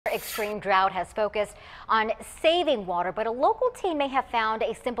Extreme drought has focused on saving water, but a local team may have found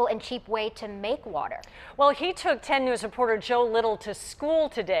a simple and cheap way to make water. Well, he took 10 News reporter Joe Little to school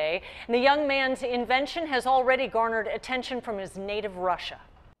today, and the young man's invention has already garnered attention from his native Russia.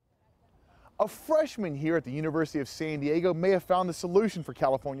 A freshman here at the University of San Diego may have found the solution for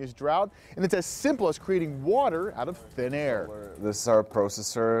California's drought, and it's as simple as creating water out of thin air. This is our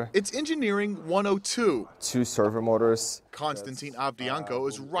processor. It's Engineering 102. 2 servo motors. Konstantin Avdienko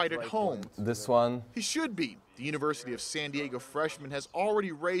is right at home. This one. He should be. The University of San Diego freshman has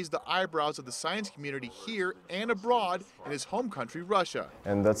already raised the eyebrows of the science community here and abroad in his home country, Russia.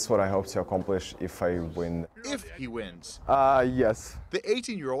 And that's what I hope to accomplish if I win. If he wins. Yes. The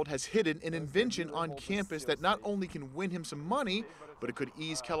 18-year-old has hidden an invention on campus that not only can win him some money, but it could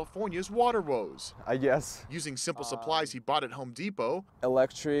ease California's water woes. I guess. Using simple supplies he bought at Home Depot,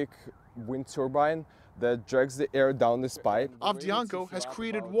 Electric wind turbine that drags the air down this pipe. Avdienko has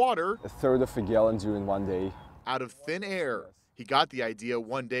created water 1/3 of a gallon during one day. out of thin air. He got the idea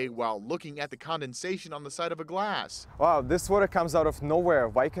one day while looking at the condensation on the side of a glass. Wow, this water comes out of nowhere.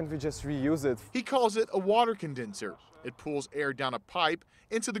 Why can't we just reuse it? He calls it a water condenser. It pulls air down a pipe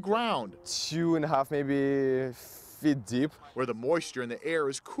into the ground, 2.5 maybe feet deep. where the moisture in the air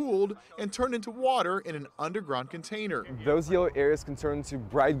is cooled and turned into water in an underground container. Those yellow areas can turn into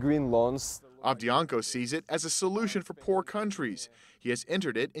bright green lawns. Avdienko sees it as a solution for poor countries. He has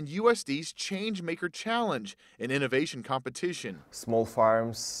entered it in USD's Changemaker Challenge, an innovation competition. Small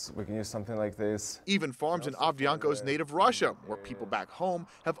farms, we can use something like this. Even farms in Avdienko's native Russia, where people back home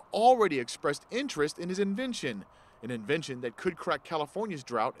have already expressed interest in his invention. An invention that could crack California's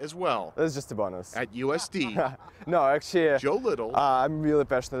drought as well. That's just a bonus. At USD, No, actually, Joe Little, I'm really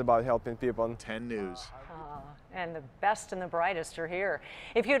passionate about helping people. 10 News. And the best and the brightest are here.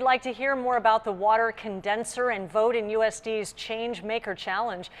 If you'd like to hear more about the water condenser and vote in USD's Changemaker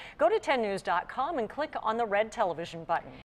Challenge, go to 10news.com and click on the red television button.